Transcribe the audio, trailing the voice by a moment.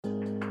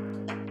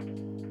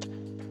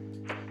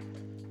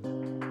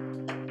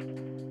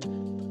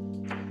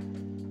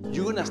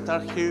you're going to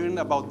start hearing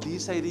about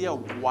this idea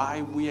of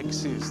why we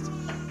exist.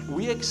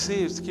 We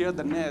exist here at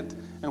the Net,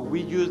 and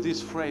we use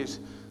this phrase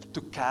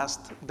to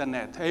cast the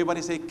net.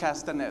 Everybody say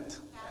cast the net.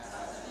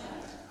 Cast the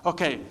net.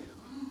 Okay,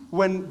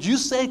 when you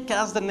say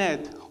cast the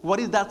net, what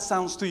does that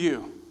sounds to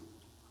you?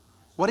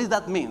 What does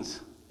that mean?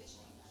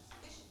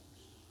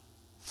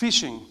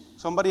 Fishing.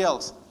 Somebody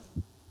else.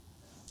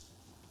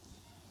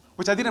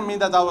 Which I didn't mean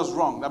that was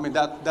wrong. I mean,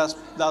 that's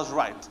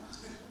right.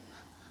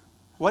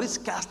 What is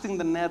casting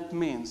the net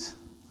means?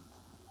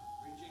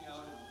 Reaching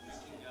out and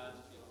reaching God's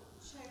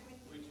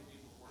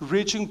people.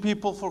 Reaching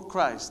people for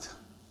Christ.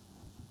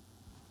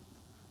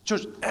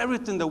 Church,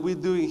 everything that we're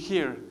doing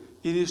here,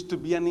 it is to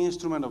be an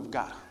instrument of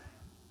God.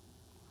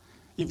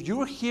 If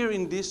you're here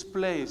in this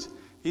place,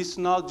 it's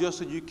not just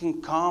so you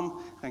can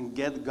come and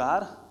get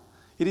God.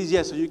 It is,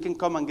 yes, so you can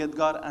come and get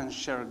God and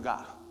share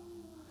God.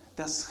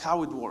 That's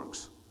how it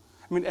works.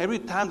 I mean, every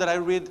time that I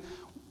read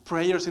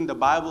prayers in the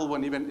Bible,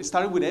 when even it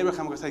started with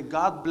Abraham, we say,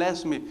 God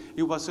bless me.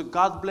 It was,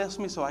 God bless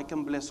me so I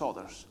can bless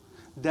others.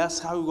 That's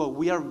how we go.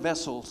 We are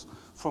vessels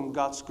from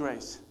God's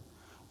grace.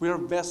 We are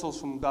vessels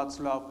from God's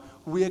love.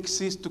 We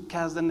exist to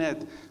cast the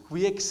net.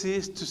 We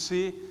exist to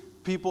see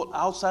people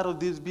outside of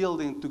this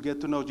building to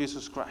get to know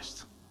Jesus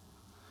Christ.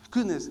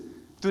 Goodness,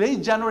 today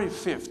is January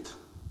 5th.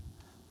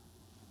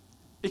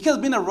 It has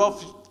been a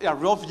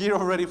rough year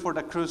already for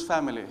the Cruz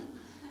family.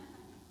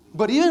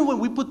 But even when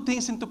we put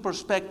things into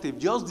perspective,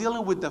 just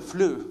dealing with the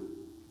flu,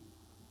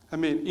 I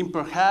mean, in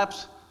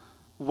perhaps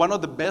one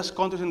of the best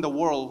countries in the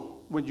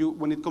world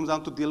when it comes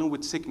down to dealing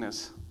with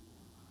sickness,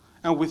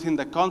 and within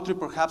the country,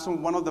 perhaps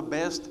in one of the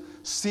best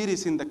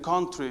cities in the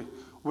country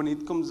when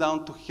it comes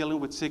down to healing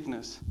with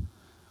sickness.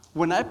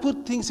 When I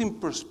put things in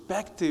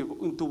perspective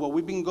into what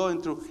we've been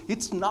going through,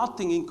 it's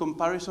nothing in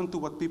comparison to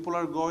what people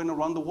are going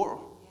around the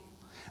world.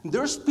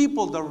 There's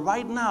people that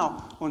right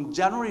now, on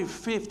January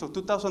 5th of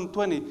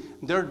 2020,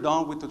 they're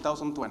done with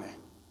 2020.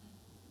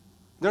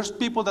 There's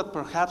people that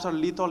perhaps are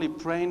literally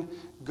praying,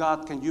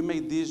 God, can you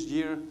make this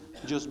year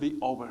just be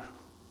over?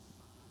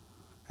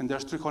 And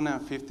there's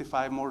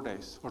 355 more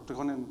days, or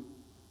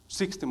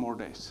 360 more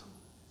days.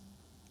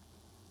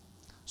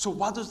 So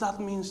what does that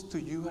mean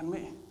to you and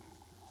me?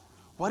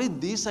 What is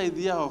this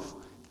idea of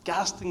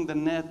casting the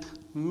net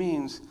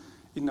means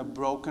in a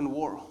broken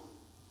world?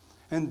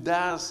 And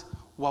that's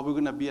what we're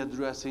going to be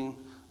addressing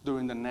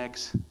during the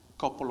next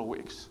couple of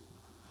weeks.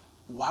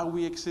 Why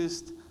we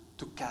exist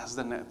to cast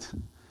the net.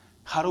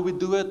 How do we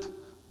do it?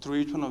 Through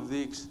each one of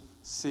these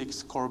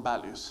 6 core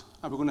values.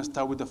 And we're going to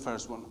start with the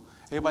first one.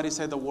 Everybody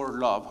say the word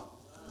love.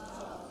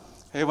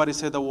 Everybody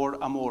say the word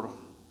amor.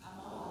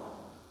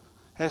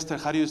 Esther,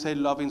 how do you say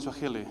love in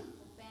Swahili?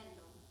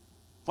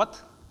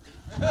 What?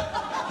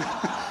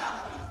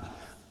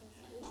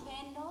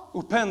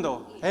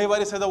 Upendo.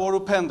 Everybody say the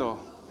word upendo.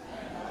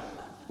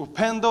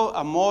 Upendo,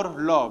 amor,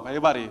 love.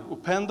 Everybody.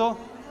 Upendo,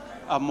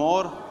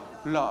 amor,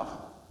 love.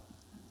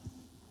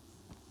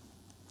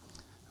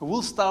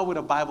 We'll start with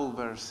a Bible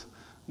verse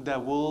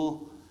that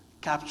will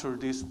capture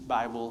this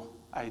Bible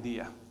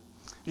idea.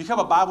 If you have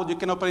a Bible, you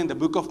can open in the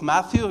book of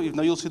Matthew. If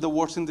not, you'll see the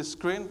words in the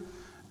screen.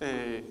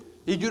 If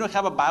you don't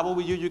have a Bible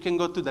with you, you can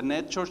go to the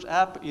Nett Church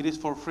app. It is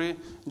for free.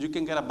 You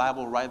can get a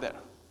Bible right there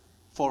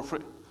for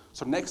free.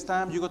 So next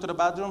time you go to the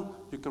bathroom,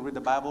 you can read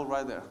the Bible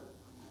right there.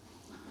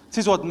 This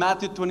is what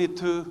Matthew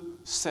 22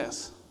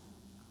 says.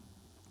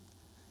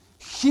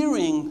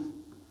 Hearing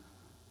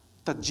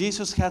that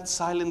Jesus had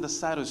silenced the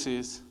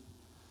Sadducees,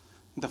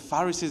 the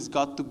Pharisees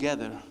got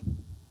together.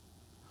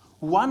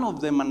 One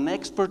of them, an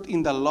expert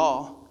in the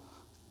law,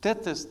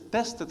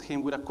 tested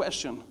him with a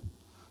question.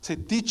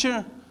 Said,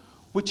 Teacher,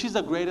 which is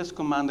the greatest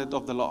commandment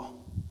of the law?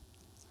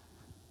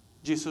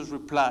 Jesus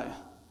replied,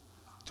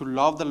 to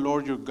love the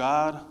Lord your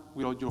God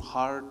with all your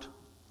heart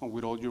and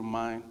with all your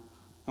mind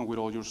and with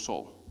all your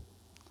soul.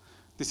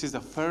 This is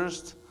the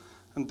first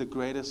and the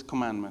greatest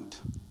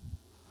commandment.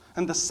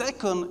 And the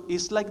second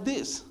is like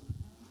this.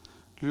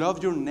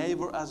 Love your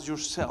neighbor as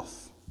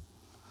yourself.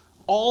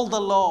 All the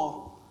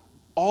law,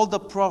 all the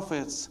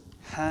prophets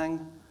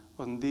hang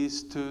on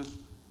these 2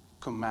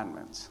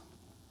 commandments.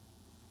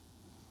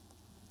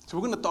 So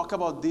we're going to talk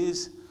about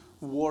this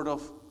word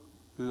of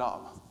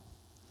love.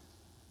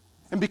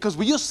 And because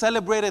we just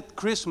celebrated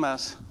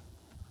Christmas.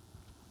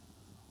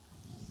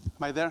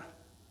 Am I there?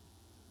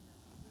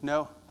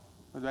 No?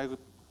 Do I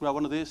grab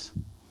one of these?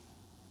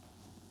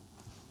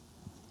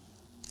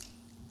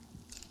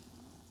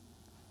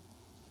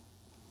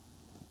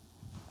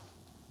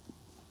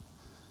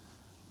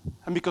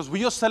 And because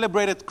we just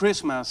celebrated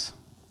Christmas,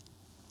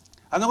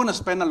 I'm not going to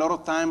spend a lot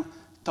of time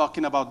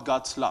talking about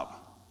God's love.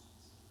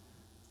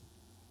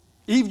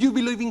 If you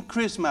believe in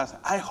Christmas,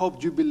 I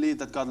hope you believe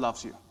that God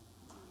loves you.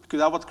 Because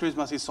that's what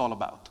Christmas is all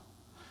about.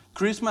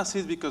 Christmas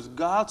is because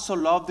God so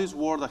loved this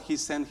world that he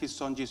sent his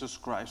son Jesus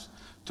Christ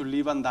to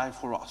live and die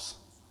for us.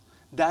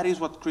 That is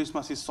what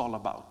Christmas is all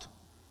about.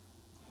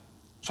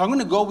 So I'm going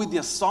to go with the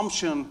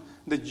assumption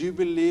that you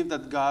believe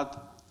that God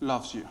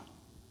loves you.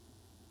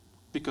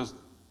 Because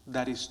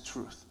that is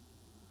truth.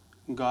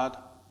 God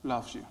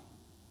loves you.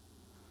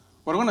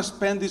 What we're going to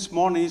spend this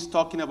morning is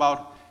talking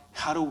about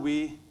how do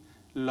we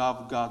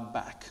love God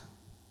back.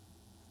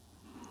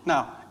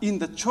 Now, in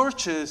the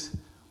churches,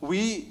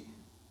 we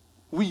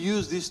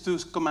use these two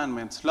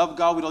commandments. Love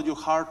God with all your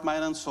heart,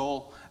 mind, and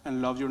soul,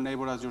 and love your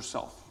neighbor as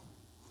yourself.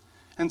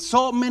 And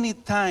so many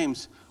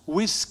times,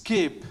 we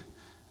skip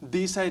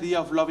this idea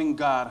of loving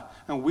God,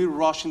 and we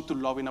rush into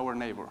loving our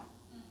neighbor.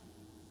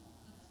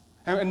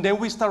 And then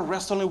we start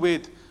wrestling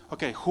with,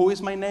 okay, who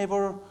is my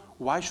neighbor?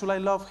 Why should I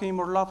love him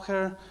or love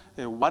her?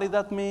 What did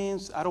that mean?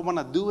 I don't want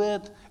to do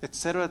it,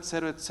 etc.,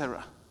 etc.,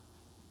 etc.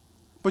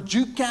 But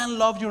you can't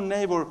love your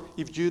neighbor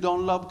if you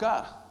don't love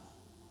God.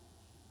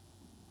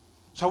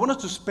 So I want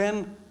us to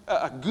spend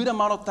a good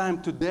amount of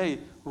time today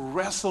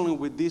wrestling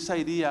with this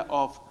idea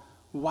of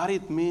what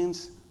it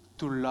means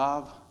to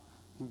love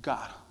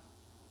God.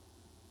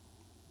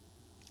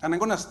 And I'm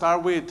going to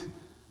start with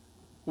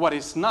what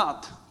is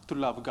not to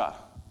love God.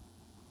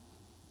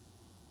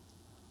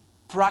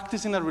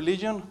 Practicing a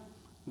religion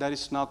that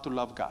is not to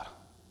love God.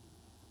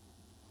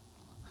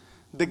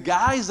 The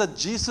guys that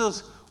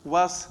Jesus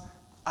was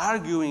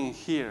arguing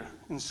here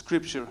in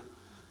Scripture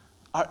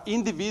are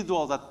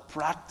individuals that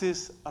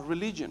practice a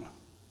religion.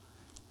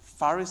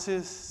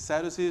 Pharisees,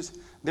 Sadducees,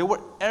 they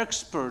were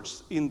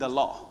experts in the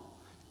law,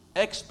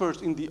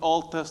 experts in the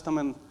Old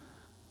Testament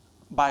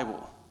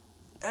Bible,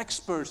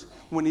 experts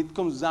when it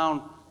comes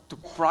down to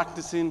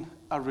practicing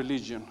a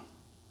religion.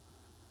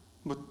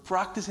 But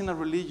practicing a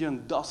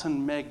religion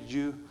doesn't make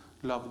you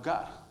love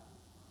God.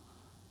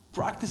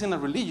 Practicing a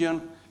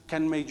religion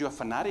can make you a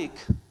fanatic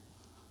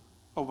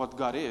of what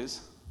God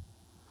is.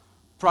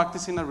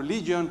 Practicing a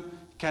religion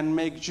can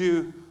make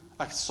you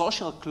a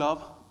social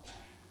club.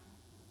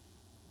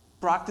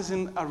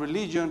 Practicing a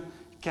religion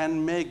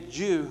can make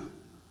you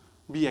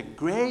be a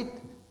great,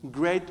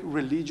 great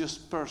religious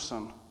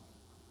person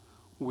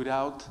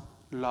without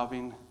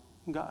loving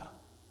God.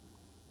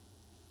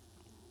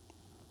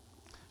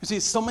 You see,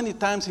 so many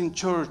times in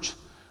church,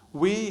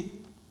 we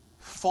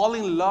fall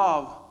in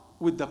love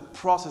with the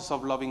process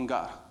of loving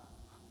God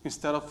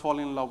instead of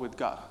falling in love with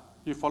God.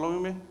 You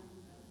following me?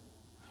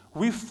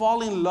 We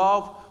fall in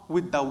love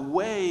with the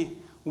way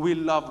we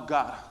love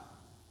God,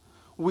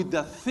 with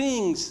the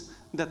things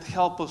that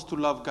help us to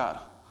love God,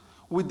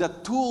 with the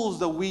tools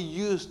that we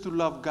use to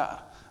love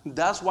God.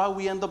 That's why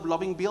we end up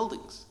loving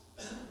buildings.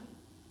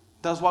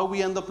 That's why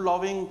we end up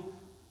loving,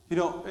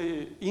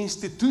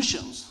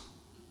 institutions.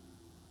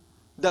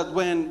 That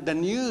when the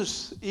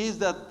news is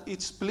that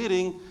it's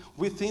splitting,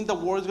 we think the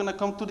world is going to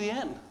come to the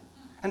end.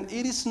 And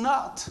it is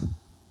not.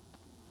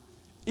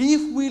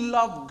 If we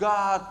love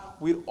God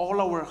with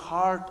all our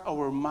heart,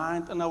 our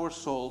mind, and our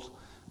souls,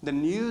 the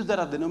news that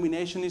a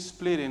denomination is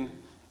splitting,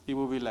 it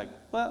will be like,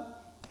 well,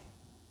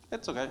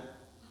 it's okay.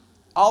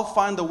 I'll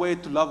find a way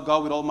to love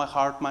God with all my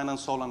heart, mind, and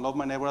soul, and love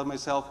my neighbor as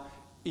myself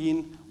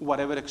in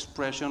whatever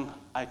expression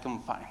I can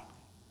find.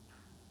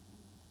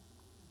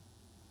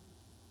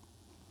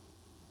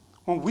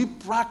 When we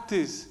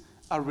practice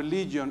a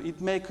religion,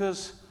 it makes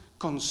us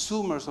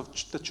consumers of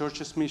the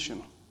church's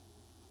mission.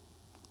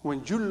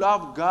 When you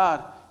love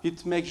God,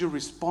 it makes you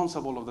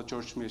responsible of the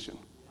church mission.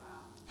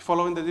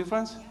 Following the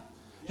difference?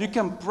 You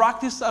can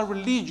practice a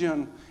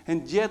religion,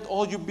 and yet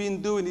all you've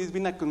been doing is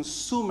being a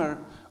consumer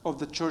of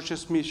the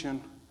church's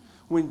mission.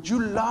 When you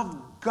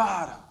love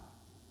God,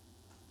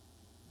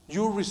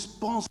 you're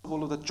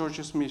responsible of the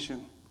church's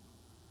mission.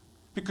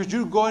 Because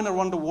you're going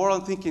around the world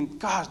and thinking,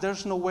 gosh,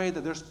 there's no way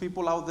that there's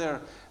people out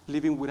there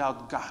living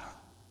without God.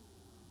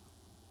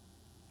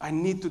 I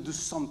need to do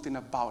something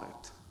about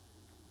it.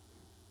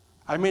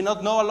 I may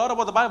not know a lot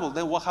about the Bible.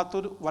 Then what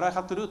I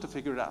have to do to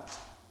figure it out?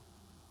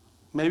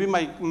 Maybe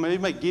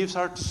my gifts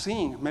are to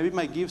sing. Maybe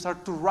my gifts are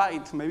to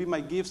write. Maybe my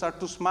gifts are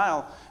to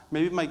smile.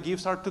 Maybe my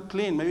gifts are to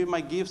clean. Maybe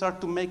my gifts are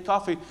to make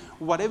coffee.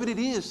 Whatever it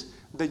is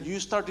that you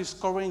start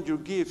discovering your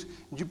gifts,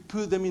 you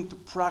put them into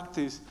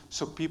practice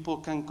so people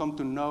can come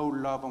to know,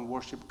 love, and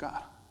worship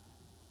God.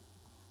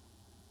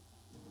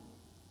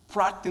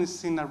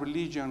 Practicing a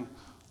religion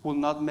will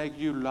not make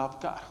you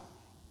love God.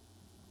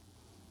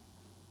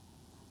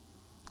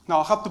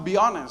 Now, I have to be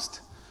honest.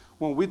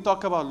 When we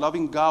talk about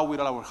loving God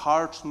with our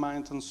hearts,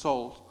 minds, and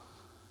souls,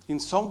 in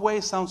some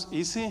ways it sounds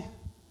easy,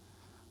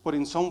 but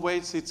in some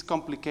ways it's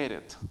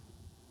complicated.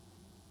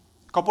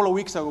 A couple of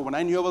weeks ago, when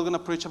I knew I was going to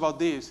preach about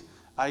this,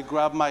 I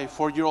grabbed my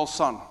 4-year-old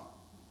son.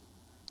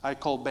 I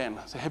called Ben.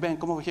 I said, hey, Ben,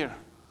 come over here.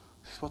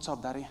 He said, what's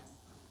up, Daddy?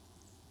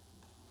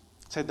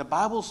 I said, the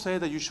Bible says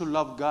that you should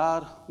love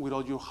God with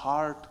all your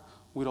heart,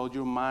 with all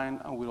your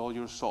mind, and with all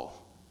your soul.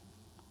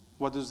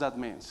 What does that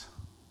mean?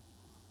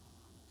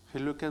 He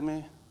looked at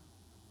me,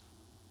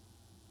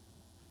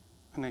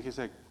 and then he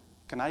said,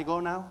 can I go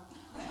now?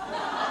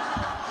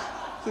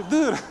 I said,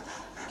 dude,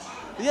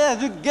 yeah,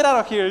 you get out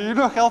of here. You're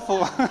not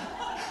helpful.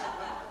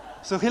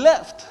 So he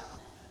left.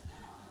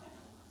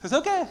 He said,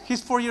 okay,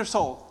 he's 4 years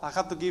old. I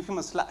have to give him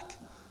a slack.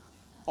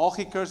 All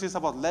he cares is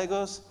about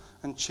Legos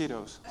and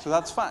Cheetos. So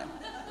that's fine.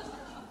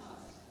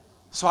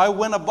 So I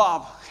went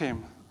above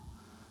him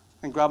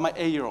and grabbed my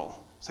 8-year-old. I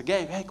said,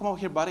 hey, come over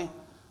here, buddy.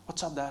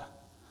 What's up, Dad?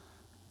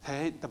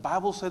 Hey, the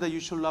Bible says that you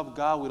should love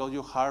God with all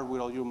your heart,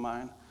 with all your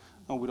mind,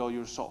 and with all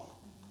your soul.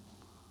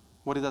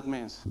 What does that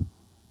mean?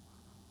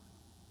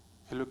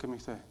 He looked at me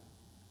and said,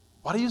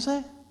 what do you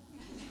say?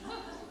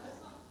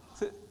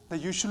 That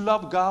you should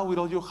love God with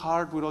all your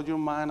heart, with all your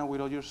mind, and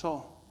with all your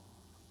soul.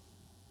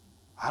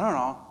 I don't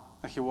know.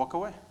 And he walked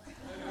away.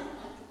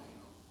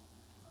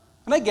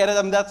 And I get it.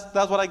 I mean, that's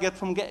what I get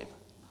from Gabe.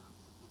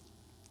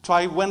 So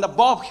I went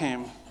above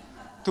him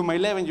to my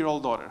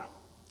 11-year-old daughter.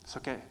 It's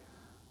okay.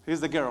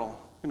 He's the girl.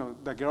 You know,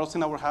 the girls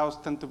in our house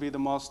tend to be the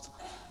most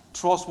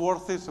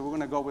trustworthy, so we're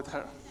going to go with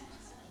her.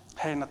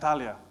 Hey,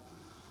 Natalia,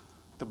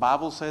 the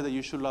Bible says that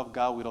you should love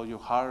God with all your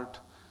heart,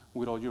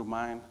 with all your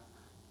mind,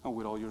 and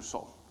with all your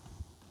soul.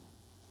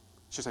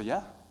 She said,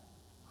 yeah.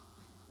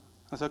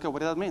 I said, okay, what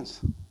does that mean?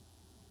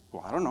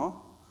 Well, I don't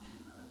know.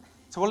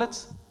 So well,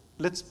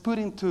 let's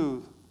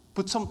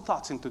put some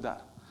thoughts into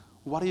that.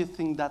 What do you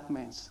think that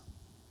means?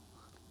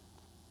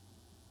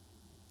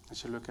 And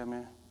she looked at me.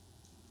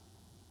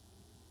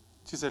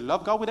 She said,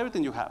 love God with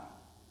everything you have.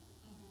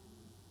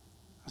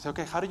 I said,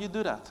 okay, how do you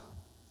do that?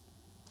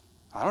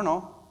 I don't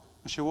know.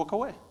 And she walked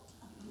away.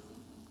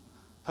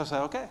 So I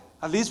said, okay,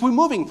 at least we're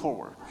moving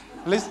forward.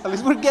 At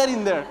least we're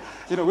getting there.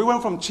 You know, we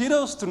went from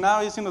Cheetos to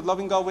now it's,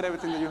 loving God with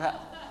everything that you have.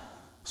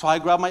 So I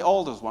grabbed my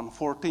oldest one,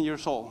 14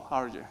 years old,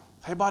 RJ.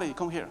 Hey, buddy,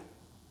 come here.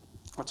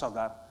 What's up,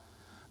 Dad?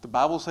 The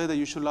Bible says that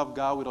you should love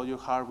God with all your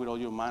heart, with all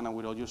your mind, and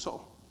with all your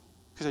soul.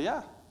 He said,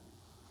 yeah.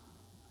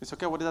 It's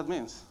okay, what does that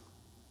mean?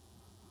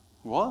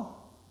 Well,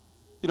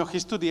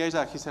 he's to the age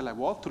that he said, like,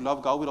 what? To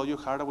love God with all your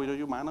heart, and with all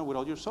your mind, and with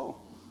all your soul.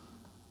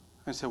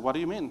 And I said, what do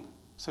you mean? I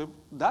said,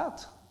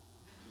 that.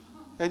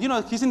 And,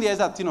 he's in the age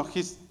that,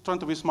 he's trying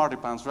to be smarty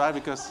pants, right?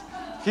 Because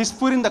he's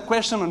putting the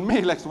question on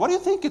me, like, what do you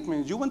think it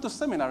means? You went to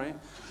seminary.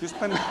 You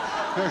spent,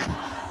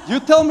 you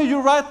tell me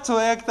you're right, so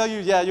I tell you,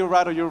 yeah, you're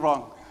right or you're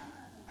wrong.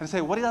 And I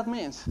say, what does that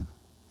mean?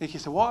 And he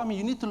said, well,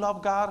 you need to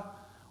love God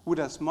with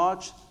as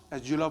much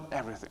as you love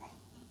everything.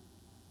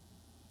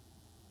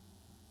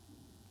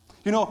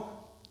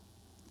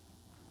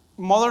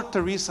 Mother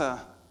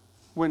Teresa,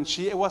 when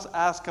she was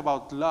asked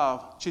about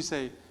love, she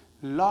said,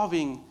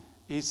 loving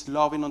is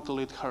loving until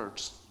it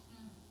hurts.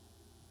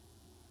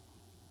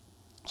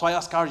 So I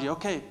asked RJ,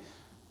 okay,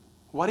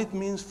 what it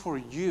means for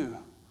you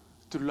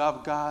to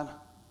love God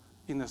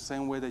in the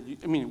same way that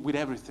with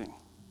everything.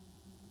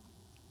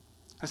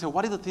 I said,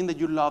 what is the thing that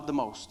you love the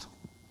most?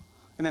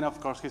 And then,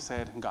 of course, he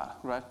said, God,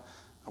 right?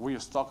 And we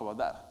just talk about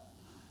that.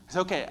 I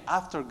said, okay,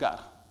 after God.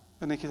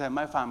 And then he said,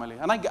 my family.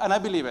 And I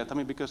believe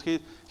it, because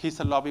he's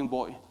a loving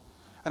boy.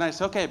 And I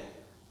said, okay,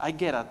 I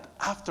get it.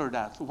 After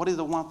that, what is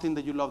the one thing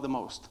that you love the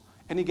most?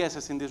 Any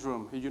guesses in this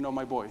room? You know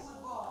my boy?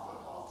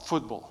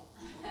 Football.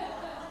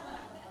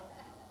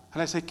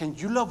 And I said, can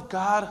you love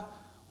God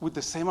with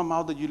the same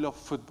amount that you love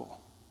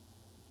football?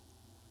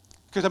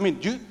 Because,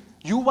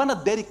 you want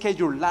to dedicate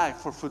your life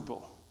for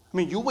football.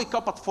 You wake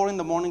up at 4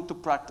 a.m. to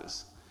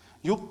practice.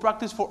 You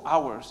practice for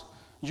hours.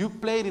 You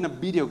play it in a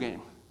video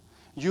game.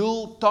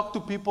 You'll talk to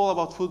people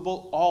about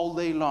football all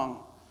day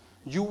long.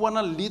 You want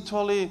to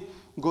literally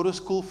go to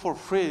school for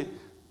free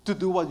to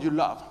do what you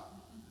love.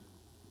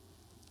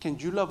 Can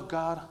you love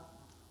God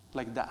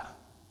like that?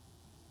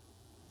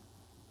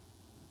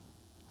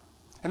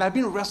 And I've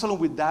been wrestling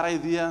with that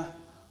idea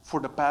for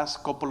the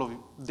past couple of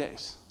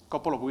days,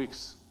 couple of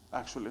weeks,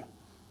 actually.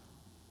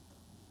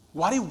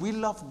 What if we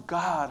love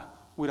God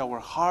with our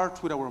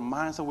hearts, with our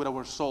minds, and with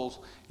our souls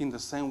in the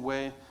same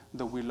way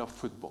that we love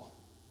football?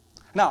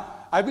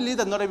 Now, I believe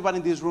that not everybody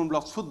in this room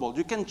loves football.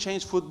 You can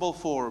change football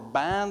for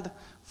band,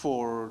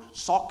 for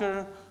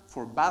soccer,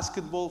 for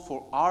basketball,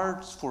 for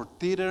arts, for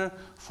theater,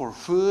 for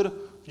food.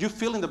 You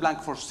fill in the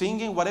blank, for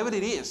singing, whatever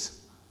it is.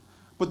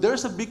 But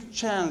there's a big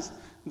chance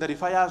that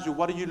if I ask you,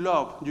 what do you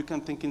love? You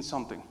can think in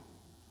something.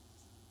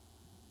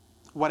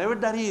 Whatever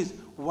that is,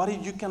 what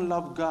if you can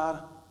love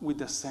God with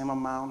the same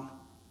amount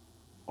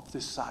of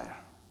desire?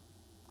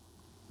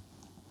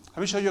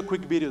 Let me show you a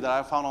quick video that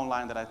I found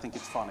online that I think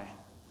is funny.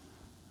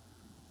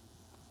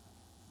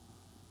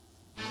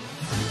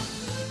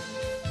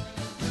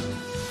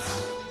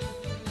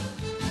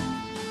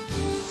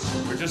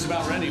 We're just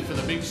about ready for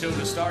the big show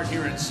to start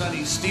here in sunny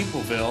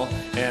Steepleville,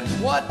 and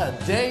what a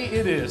day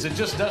it is. It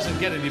just doesn't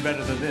get any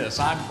better than this.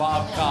 I'm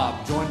Bob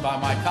Cobb, joined by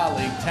my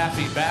colleague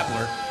Taffy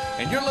Babler,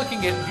 and you're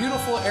looking at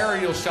beautiful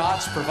aerial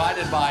shots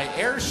provided by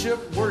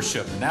Airship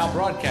Worship, now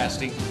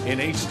broadcasting in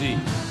HD.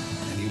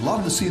 And you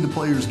love to see the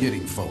players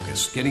getting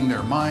focused, getting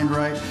their mind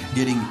right,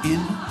 getting in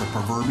the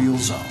proverbial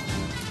zone.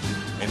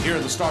 And here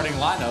are the starting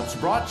lineups,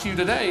 brought to you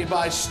today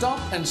by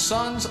Stump &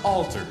 Sons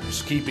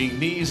Altars, keeping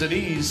knees at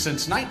ease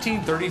since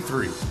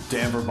 1933.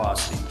 Dan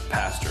Verbosky,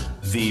 pastor,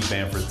 the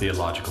Bamford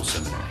Theological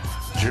Seminary.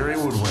 Jerry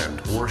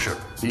Woodwind, worship,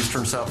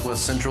 Eastern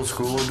Southwest Central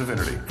School of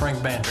Divinity.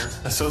 Frank Banter,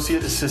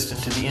 associate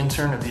assistant to the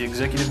intern of the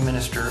Executive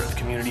Minister of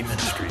Community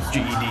Ministry,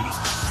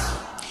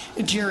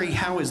 GED. Jerry,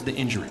 how is the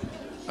injury?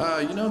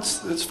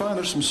 It's fine.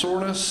 There's some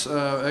soreness.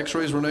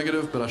 X-rays were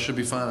negative, but I should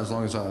be fine as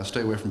long as I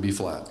stay away from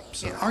B-flat.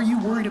 So. Are you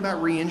worried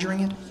about re-injuring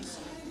it?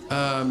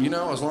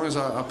 As long as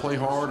I play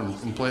hard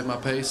and play at my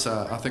pace,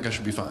 I think I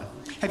should be fine.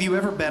 Have you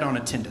ever bet on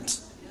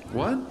attendance?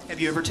 What? Have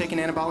you ever taken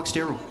anabolic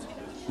steroids?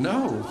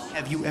 No.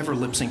 Have you ever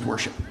lip-synced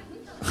worship?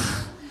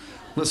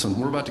 Listen,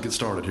 we're about to get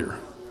started here.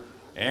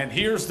 And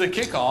here's the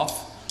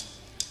kickoff.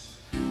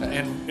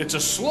 And it's a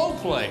slow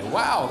play.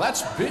 Wow,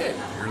 that's big.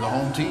 You're the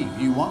home team.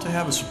 You want to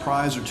have a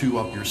surprise or two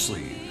up your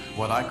sleeve.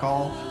 What I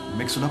call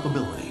mixing up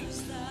ability.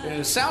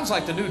 It sounds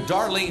like the new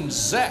Darlene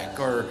Zek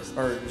or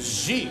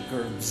Zeke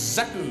or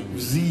Zeku.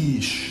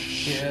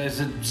 Zeesh. Yeah, is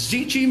it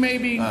Zichi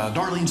maybe?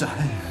 Darlene's a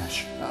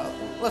hash.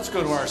 Let's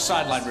go to our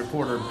sideline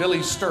reporter, Billy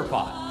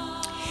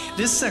Sturpot.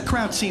 This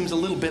crowd seems a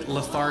little bit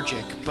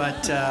lethargic,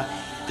 but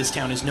this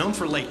town is known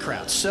for late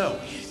crowds, so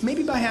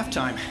maybe by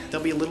halftime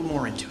they'll be a little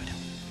more into it.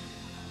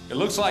 It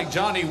looks like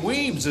Johnny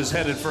Weems is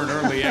headed for an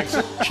early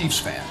exit. Chiefs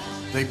fan.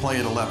 They play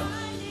at 11.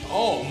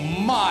 Oh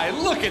my,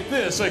 look at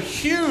this, a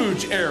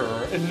huge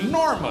error,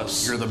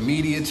 enormous. You're the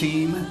media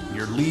team.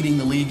 You're leading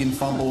the league in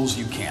fumbles.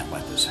 You can't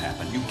let this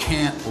happen. You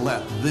can't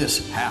let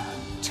this happen.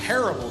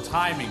 Terrible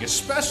timing,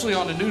 especially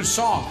on a new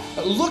song.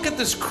 Look at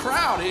this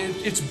crowd,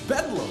 it's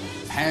bedlam.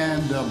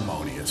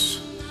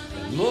 Pandemonious.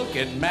 Look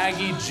at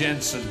Maggie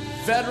Jensen,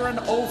 veteran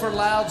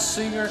overloud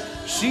singer.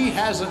 She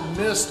hasn't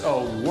missed a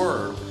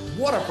word.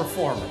 What a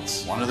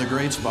performance. One of the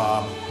greats,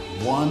 Bob.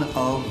 One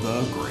of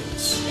the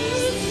greats.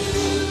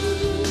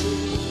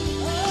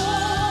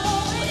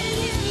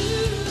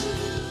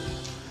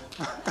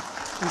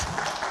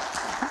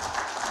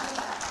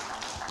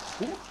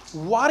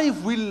 What if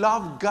we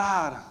love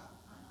God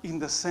in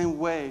the same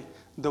way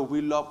that we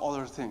love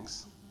other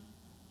things?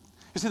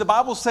 You see, the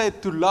Bible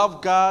said to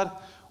love God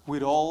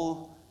with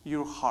all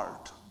your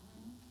heart.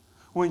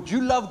 When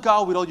you love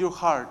God with all your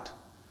heart,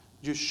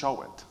 you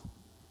show it.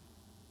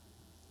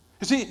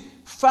 You see,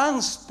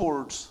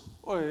 football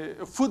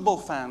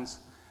fans,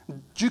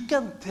 you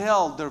can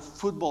tell their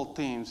football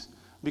teams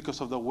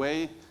because of the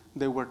way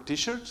they wear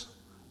t-shirts,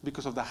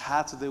 because of the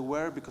hats they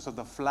wear, because of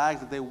the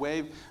flags that they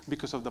wave,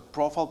 because of the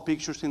profile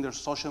pictures in their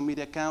social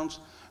media accounts,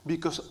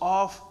 because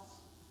of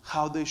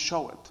how they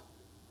show it.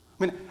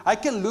 I mean, I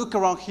can look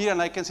around here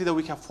and I can see that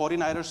we have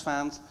 49ers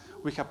fans,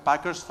 we have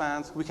Packers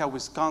fans, we have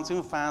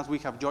Wisconsin fans, we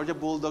have Georgia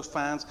Bulldogs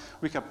fans,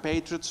 we have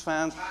Patriots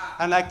fans,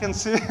 and I can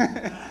see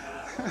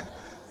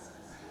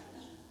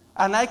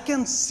and I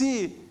can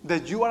see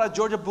that you are a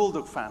Georgia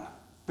Bulldog fan,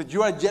 that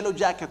you are a Yellow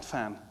Jacket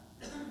fan.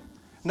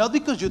 Not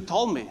because you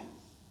told me,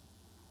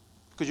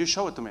 because you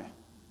show it to me.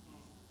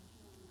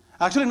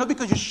 Actually, not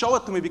because you show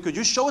it to me, because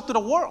you show it to the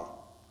world.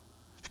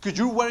 Because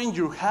you're wearing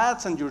your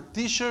hats and your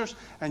t-shirts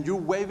and you're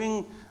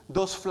waving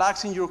those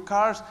flags in your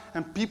cars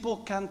and people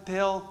can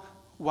tell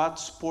what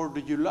sport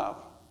do you love.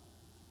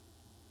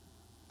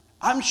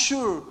 I'm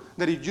sure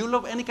that if you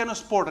love any kind of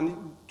sport,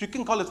 and you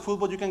can call it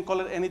football, you can call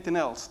it anything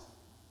else.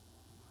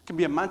 You can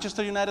be a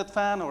Manchester United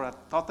fan or a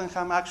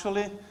Tottenham,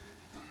 actually.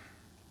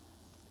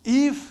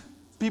 If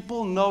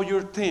people know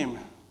your team,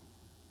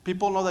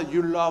 people know that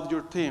you love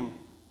your team,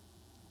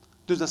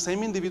 do the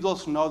same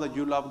individuals know that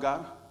you love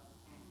God?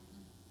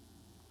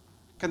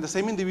 Can the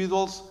same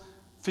individuals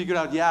figure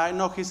out, yeah, I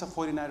know he's a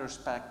 49ers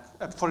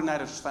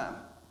fan,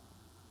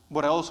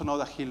 but I also know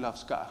that he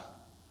loves God?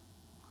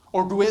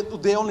 Or do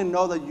they only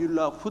know that you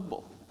love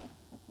football?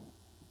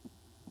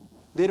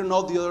 They don't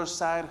know the other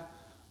side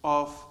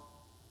of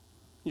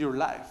your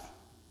life.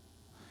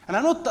 And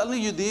I'm not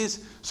telling you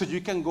this so you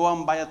can go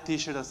and buy a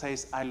t-shirt that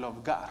says, I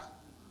love God.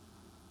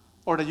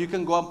 Or that you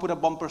can go and put a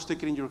bumper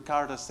sticker in your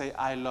car that say,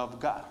 I love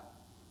God.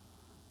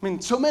 I mean,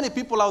 so many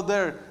people out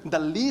there, the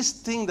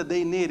least thing that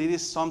they need, it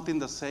is something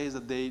that says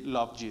that they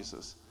love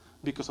Jesus,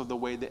 because of the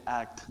way they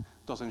act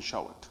doesn't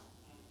show it.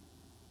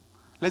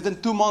 Less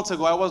than 2 months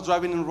ago, I was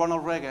driving in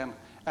Ronald Reagan,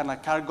 and a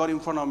car got in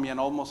front of me and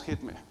almost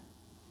hit me.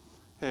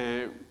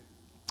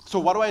 So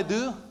what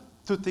do?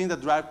 2 things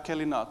that drive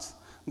Kelly nuts.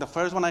 The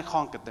first one, I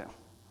honk at them.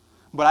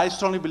 But I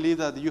strongly believe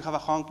that if you have a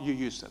honk, you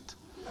use it.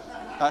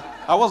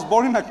 I was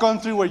born in a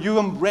country where you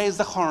embrace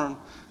the honk,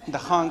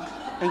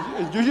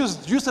 and you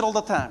just use it all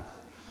the time.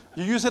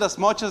 You use it as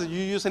much as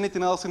you use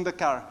anything else in the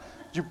car.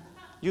 You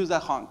use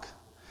that honk.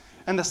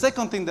 And the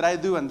second thing that I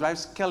do and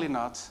drives Kelly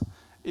nuts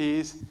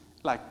is,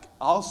 like,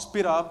 I'll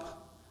speed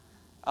up,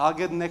 I'll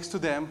get next to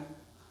them,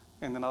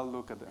 and then I'll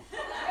look at them.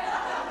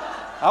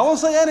 I won't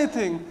say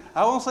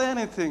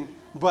anything,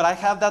 but I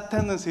have that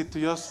tendency to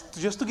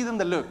just to give them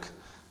the look,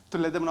 to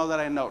let them know that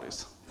I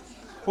notice.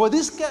 Well,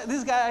 this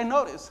guy I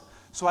noticed.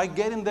 So I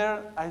get in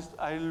there,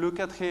 I look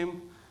at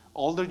him,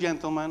 older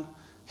gentleman,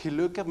 he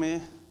looked at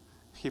me,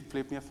 he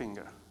flipped me a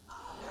finger.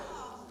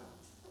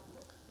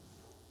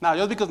 Now,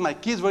 just because my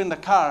kids were in the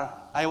car,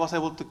 I was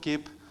able to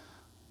keep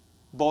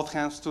both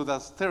hands to the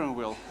steering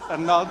wheel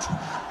and not,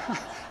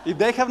 if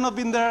they have not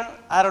been there,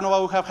 I don't know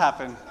what would have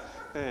happened.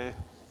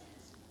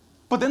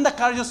 But then the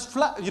car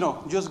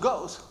just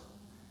goes.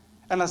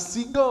 And as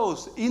he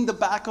goes, in the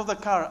back of the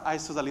car, I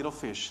saw the little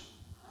fish.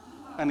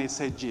 And it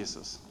said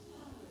Jesus.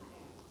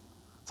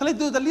 So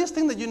the least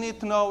thing that you need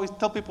to know is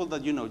tell people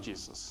that you know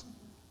Jesus.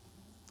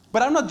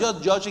 But I'm not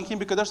just judging him,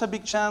 because there's a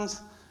big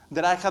chance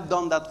that I have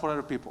done that for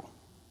other people.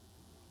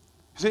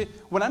 See,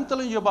 when I'm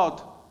telling you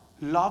about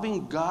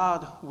loving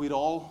God with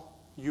all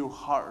your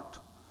heart,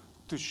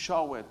 to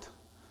show it,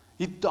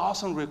 it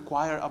doesn't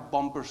require a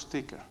bumper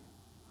sticker.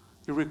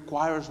 It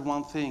requires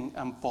one thing,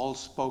 and Paul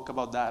spoke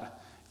about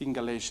that in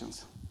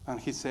Galatians. And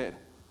he said,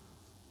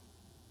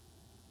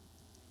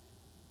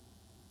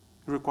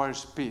 it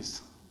requires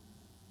peace,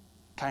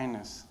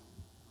 kindness,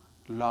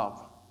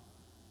 love,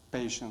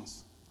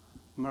 patience,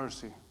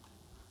 mercy,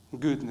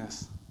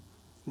 goodness,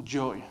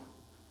 joy,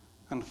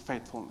 and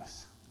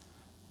faithfulness.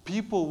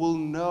 People will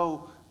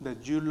know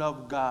that you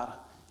love God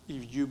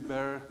if you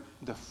bear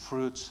the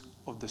fruits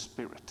of the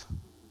Spirit.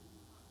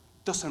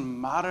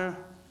 Doesn't matter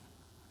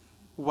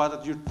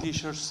what your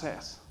t-shirt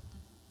says.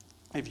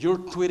 If you're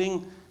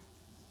tweeting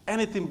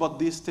anything but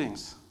these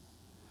things,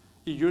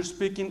 if you're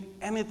speaking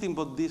anything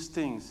but these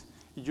things,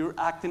 if you're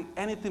acting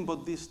anything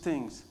but these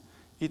things,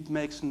 it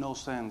makes no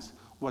sense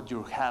what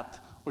your hat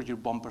or your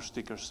bumper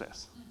sticker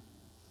says.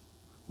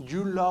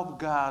 You love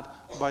God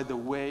by the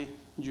way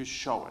you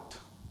show it.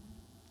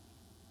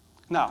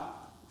 Now,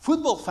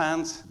 football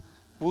fans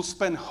will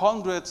spend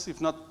hundreds, if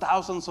not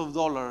thousands of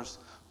dollars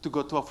to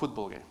go to a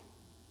football game.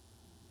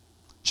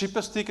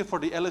 Cheapest ticket for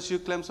the LSU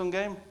Clemson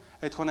game,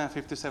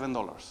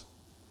 $857.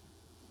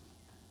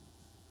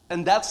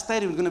 And that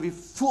stadium is going to be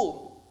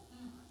full.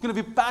 It's going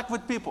to be packed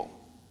with people.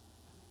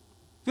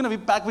 It's going to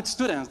be packed with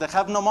students that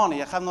have no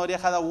money. I have no idea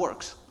how that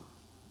works.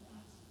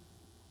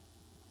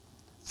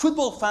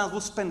 Football fans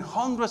will spend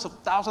hundreds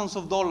of thousands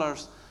of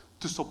dollars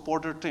to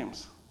support their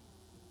teams.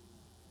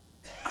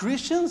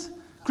 Christians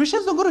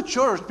don't go to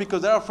church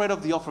because they're afraid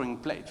of the offering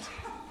plate.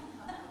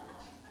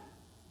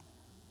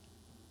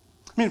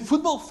 I mean,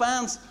 football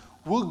fans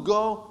will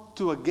go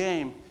to a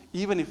game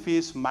even if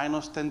it's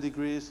minus 10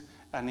 degrees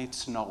and it's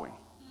snowing.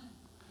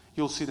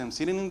 You'll see them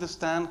sitting in the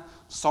stand,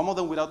 some of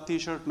them without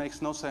t-shirt,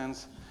 makes no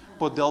sense,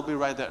 but they'll be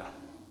right there.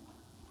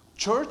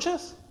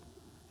 Churches,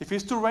 if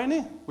it's too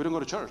rainy, we don't go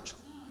to church.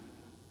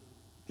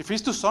 If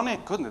it's too sunny,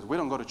 goodness, we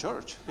don't go to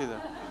church either.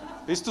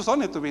 It's too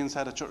sunny to be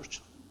inside a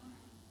church.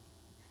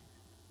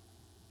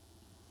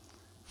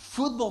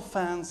 Football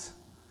fans,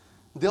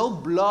 they'll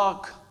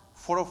block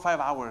 4 or 5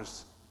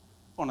 hours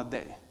on a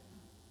day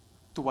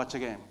to watch a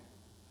game,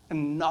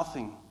 and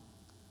nothing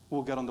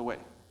will get on the way.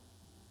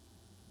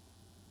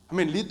 I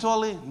mean,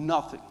 literally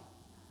nothing.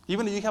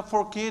 Even if you have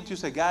 4 kids, you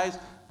say, guys,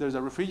 there's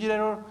a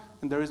refrigerator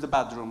and there is the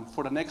bathroom.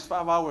 For the next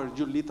 5 hours,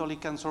 you literally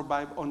can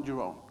survive on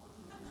your own.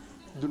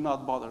 Do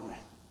not bother me.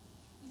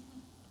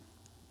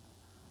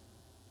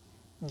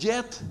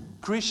 Yet,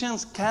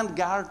 Christians can't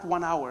guard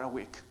 1 hour a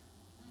week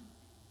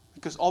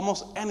because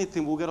almost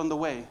anything will get on the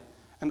way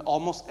and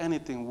almost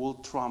anything will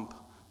trump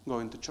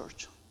going to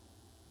church.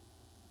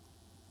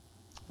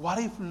 What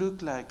if it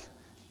looked like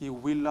if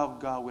we love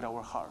God with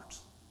our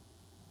hearts?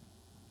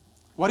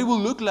 What it will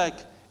look like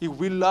if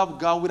we love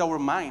God with our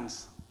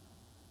minds?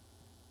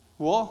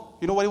 Well,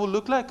 you know what it will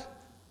look like?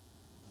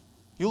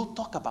 You'll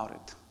talk about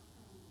it.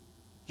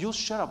 You'll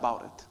share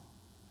about it.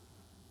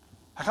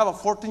 I have a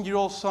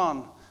 14-year-old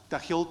son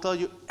that he'll tell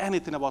you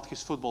anything about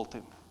his football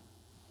team.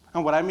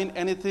 And what I mean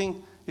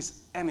anything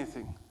is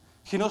anything.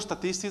 He knows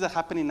statistics that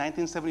happened in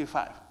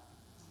 1975.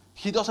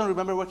 He doesn't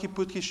remember where he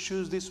put his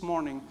shoes this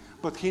morning,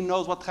 but he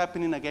knows what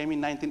happened in a game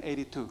in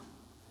 1982.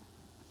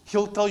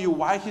 He'll tell you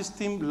why his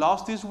team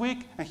lost this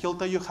week, and he'll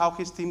tell you how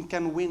his team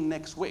can win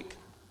next week.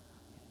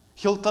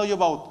 He'll tell you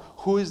about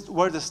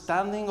where the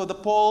standing of the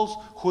polls,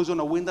 who's going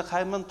to win the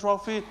Heisman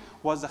Trophy,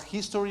 what's the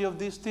history of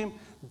this team.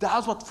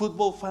 That's what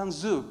football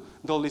fans do.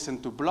 They'll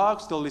listen to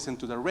blogs, they'll listen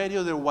to the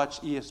radio, they'll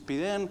watch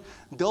ESPN,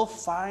 they'll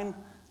find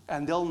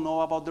and they'll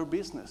know about their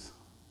business.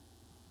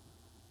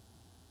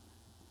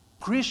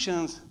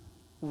 Christians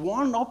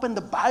won't open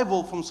the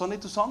Bible from Sunday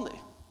to Sunday.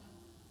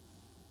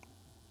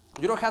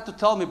 You don't have to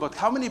tell me, but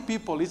how many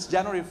people, it's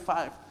January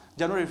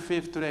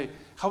 5th today,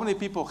 how many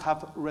people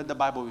have read the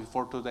Bible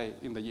before today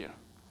in the year?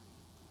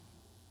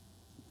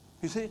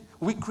 You see,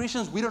 we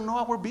Christians, we don't know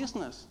our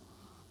business.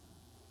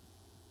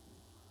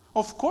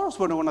 Of course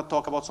we don't want to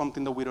talk about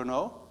something that we don't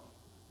know.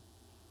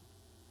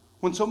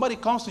 When somebody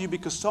comes to you,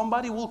 because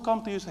somebody will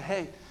come to you and say,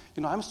 hey,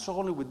 I'm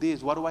struggling with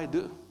this, what do I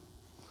do?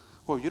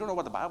 Well, you don't know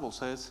what the Bible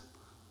says.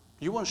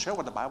 You won't share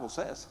what the Bible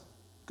says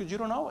because you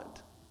don't know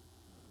it.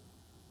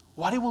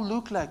 What it will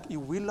look like if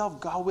we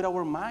love God with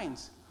our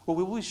minds, well,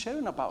 we will be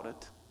sharing about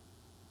it.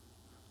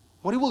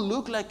 What it will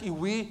look like if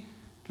we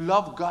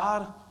love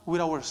God with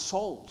our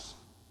souls.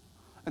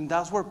 And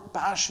that's where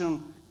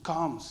passion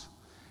comes.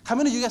 How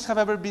many of you guys have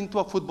ever been to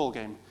a football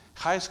game?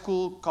 High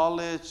school,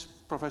 college,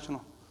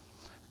 professional?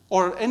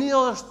 Or any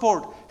other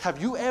sport?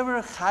 Have you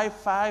ever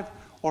high-fived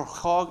or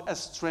hugged a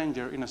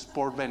stranger in a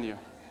sport venue?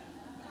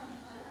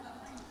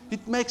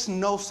 It makes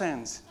no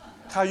sense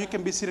how you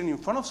can be sitting in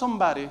front of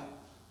somebody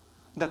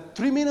that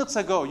 3 minutes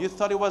ago you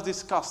thought it was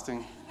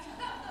disgusting.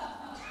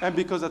 And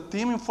because the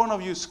team in front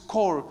of you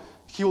scored,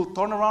 he will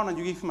turn around and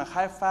you give him a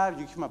high five,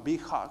 you give him a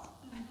big hug.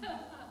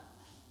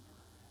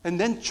 And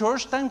then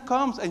church time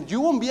comes and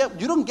you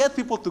don't get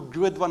people to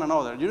greet one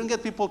another. You don't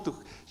get people to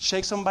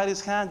shake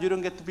somebody's hand. You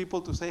don't get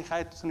people to say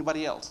hi to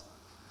anybody else.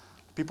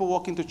 People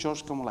walk into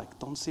church come like,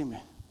 don't see me.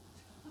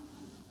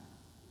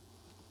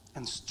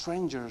 And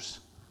strangers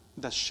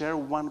that share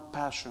one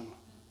passion.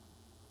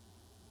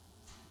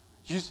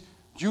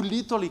 You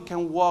literally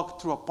can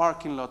walk through a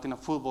parking lot in a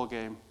football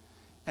game,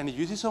 and if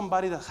you see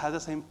somebody that has the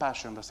same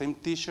passion, the same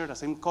t-shirt, the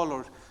same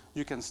colors,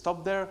 you can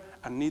stop there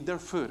and eat their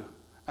food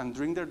and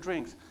drink their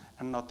drinks,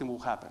 and nothing will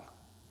happen.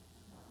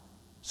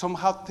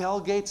 Somehow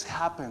tailgates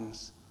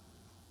happens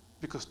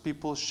because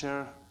people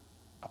share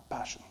a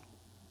passion.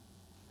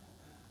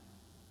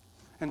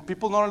 And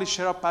people not only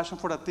share a passion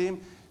for the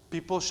team,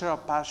 people share a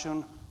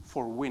passion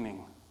for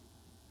winning.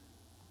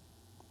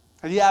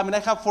 And yeah, I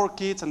have 4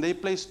 kids and they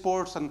play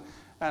sports, and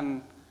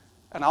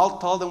I'll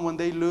tell them when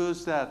they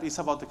lose that it's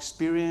about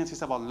experience,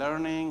 it's about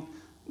learning.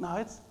 No,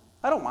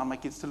 I don't want my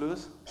kids to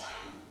lose.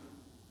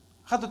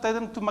 I have to take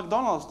them to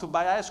McDonald's to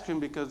buy ice cream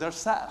because they're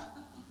sad.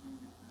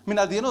 I mean,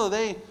 at the end of the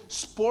day,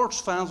 sports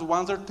fans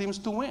want their teams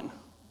to win.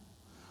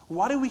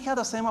 Why do we have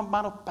the same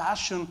amount of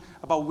passion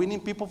about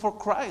winning people for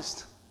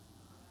Christ?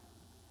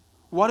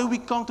 Why do we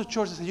come to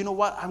church and say, you know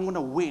what, I'm going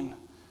to win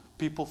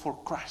people for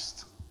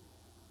Christ?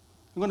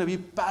 I'm going to be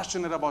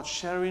passionate about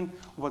sharing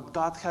what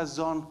God has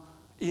done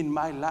in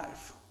my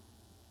life.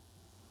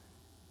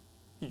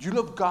 If you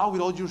love God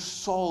with all your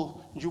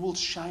soul, you will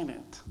shine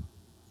it.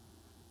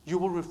 You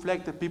will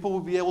reflect it. People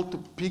will be able to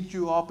pick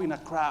you up in a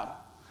crowd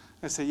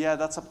and say, yeah,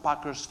 that's a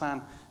Packers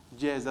fan.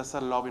 Yes, that's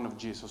a loving of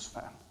Jesus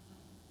fan.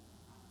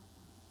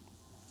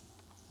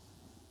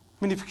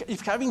 I mean,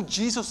 if having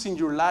Jesus in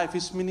your life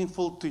is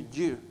meaningful to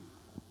you,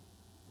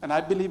 and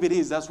I believe it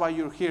is, that's why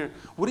you're here,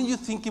 wouldn't you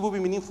think it would be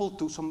meaningful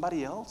to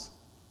somebody else?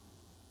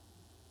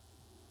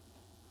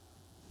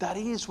 That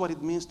is what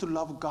it means to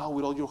love God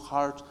with all your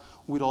heart,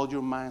 with all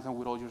your mind, and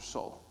with all your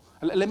soul.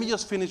 Let me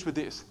just finish with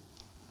this.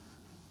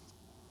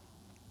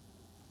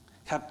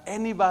 Have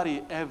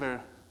anybody ever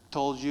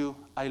told you,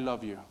 I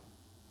love you?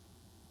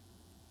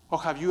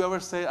 Or have you ever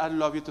said, I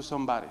love you to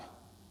somebody?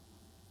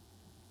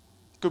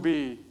 It could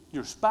be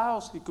your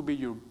spouse, it could be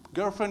your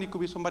girlfriend, it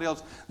could be somebody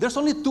else. There's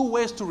only 2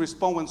 ways to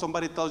respond when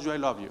somebody tells you, I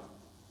love you.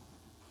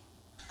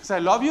 You can say, I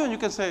love you, and you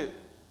can say,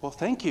 well,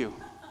 thank you.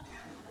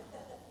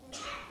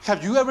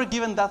 Have you ever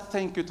given that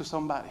thank you to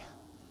somebody?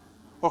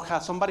 Or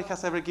has somebody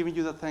ever given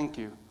you that thank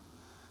you?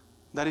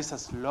 That is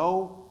as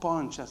low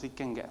punch as it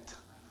can get.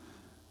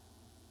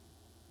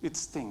 It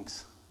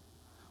stinks.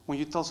 When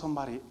you tell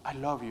somebody, I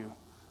love you,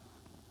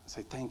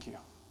 say thank you.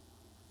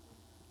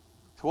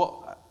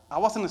 Well, I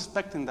wasn't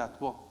expecting that.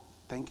 Well,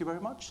 thank you very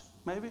much,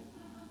 maybe.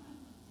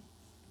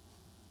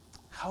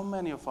 How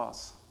many of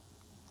us,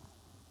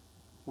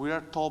 we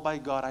are told by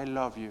God, I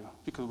love you,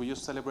 because we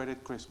just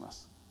celebrated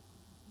Christmas.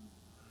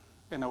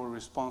 And our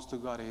response to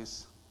God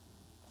is,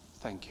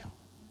 thank you.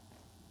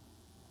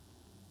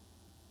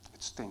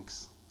 It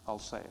stinks, I'll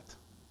say it.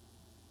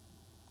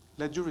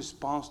 Let your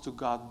response to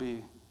God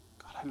be,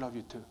 God, I love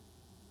you too.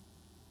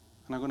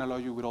 And I'm going to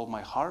love you with all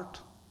my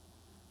heart.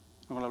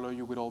 I'm going to love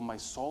you with all my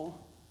soul.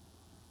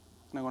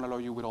 And I'm going to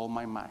love you with all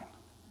my mind.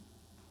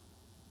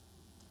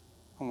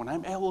 And when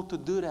I'm able to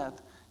do that,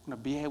 I'm going to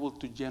be able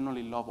to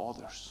genuinely love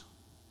others.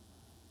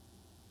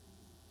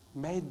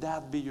 May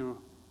that be your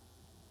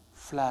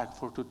flag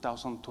for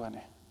 2020.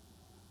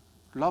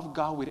 Love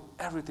God with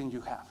everything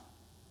you have.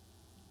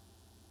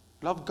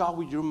 Love God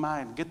with your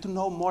mind. Get to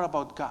know more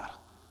about God.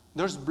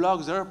 There's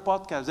blogs, there are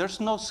podcasts. There's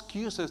no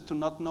excuses to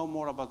not know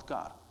more about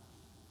God.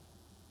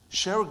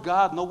 Share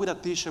God not with a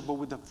t-shirt, but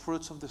with the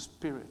fruits of the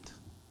Spirit.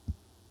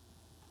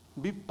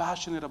 Be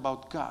passionate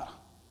about God,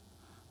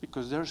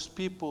 because there's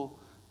people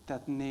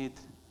that need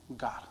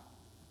God.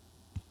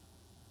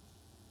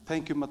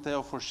 Thank you,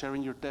 Mateo, for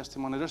sharing your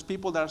testimony. There's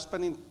people that are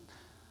spending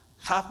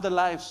half of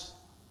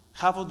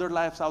their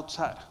lives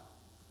outside.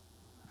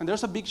 And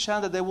there's a big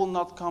chance that they will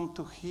not come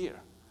to here.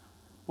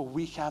 But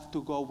we have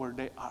to go where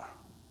they are.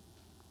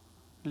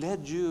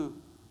 Let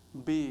you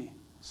be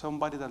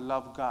somebody that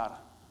loves God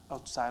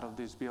outside of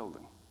this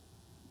building.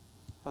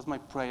 That's my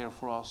prayer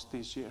for us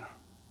this year.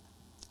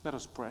 Let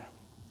us pray.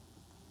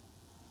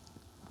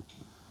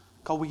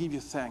 God, we give you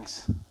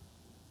thanks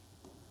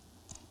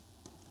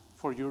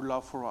for your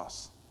love for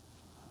us,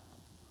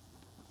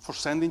 for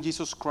sending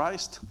Jesus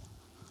Christ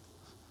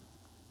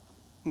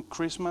in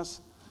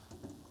Christmas.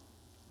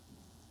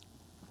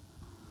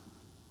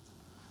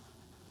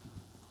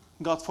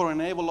 God, for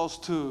enable us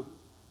to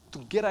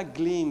get a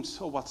glimpse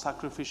of what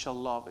sacrificial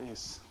love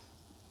is.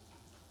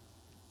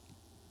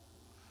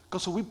 God,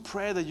 so we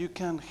pray that you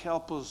can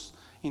help us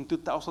in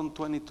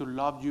 2020 to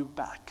love you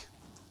back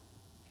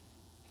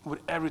with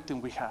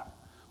everything we have,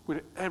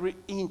 with every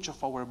inch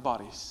of our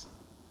bodies.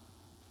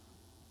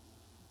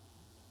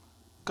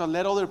 God,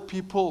 let other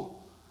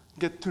people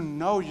get to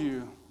know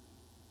you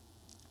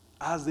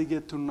as they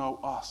get to know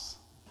us.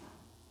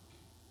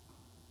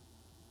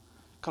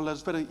 God,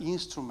 let's be the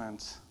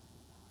instruments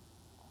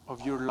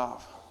of your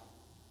love.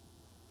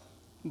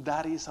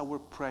 That is our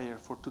prayer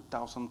for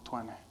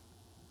 2020.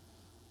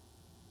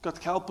 God,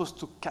 help us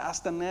to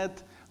cast a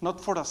net, not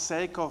for the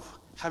sake of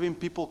having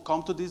people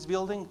come to this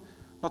building,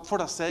 not for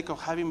the sake of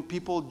having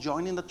people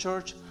joining the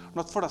church,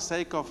 not for the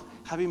sake of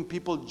having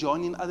people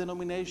joining a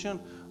denomination,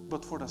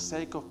 but for the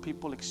sake of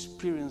people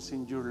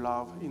experiencing your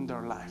love in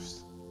their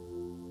lives.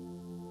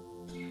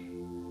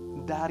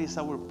 That is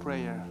our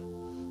prayer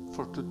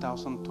for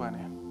 2020.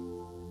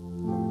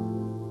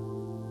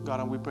 God,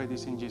 and we pray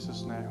this in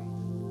Jesus' name.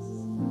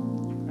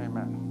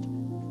 Amen.